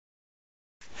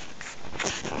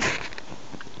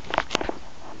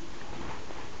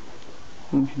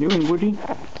What you doing, Woody?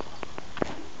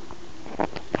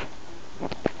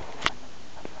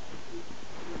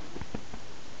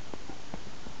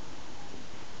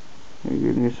 You're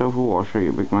giving yourself a wash, are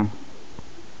you, big man?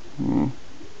 Yeah.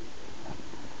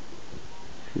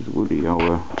 This is Woody,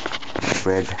 our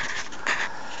red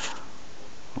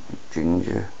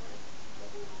Ginger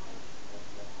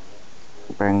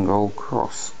Bengal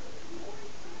cross.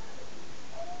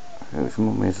 His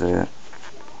mum is a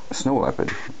snow leopard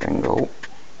Bengal,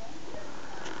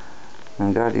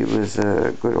 and Daddy was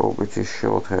a good old British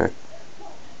short hair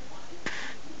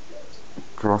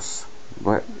cross,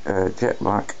 jet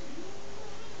black.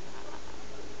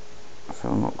 So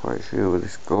I'm not quite sure where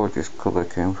this gorgeous colour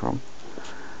came from.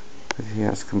 But he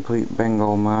has complete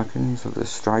Bengal markings of the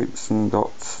stripes and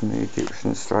dots and the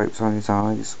Egyptian stripes on his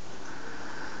eyes.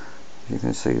 You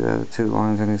can see there the two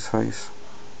lines on his face.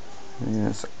 He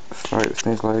has stripes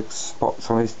on his legs, spots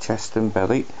on his chest and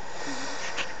belly.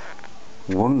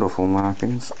 Wonderful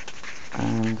markings.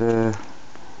 And there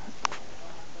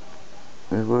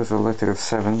was a litter of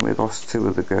 7. We lost 2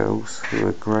 of the girls who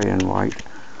were grey and white.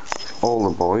 All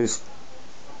the boys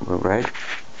were red,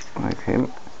 like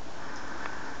him.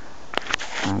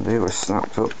 And they were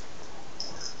snapped up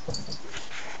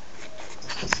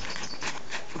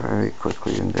very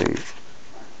quickly indeed.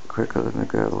 Quicker than the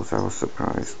girls, I was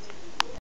surprised.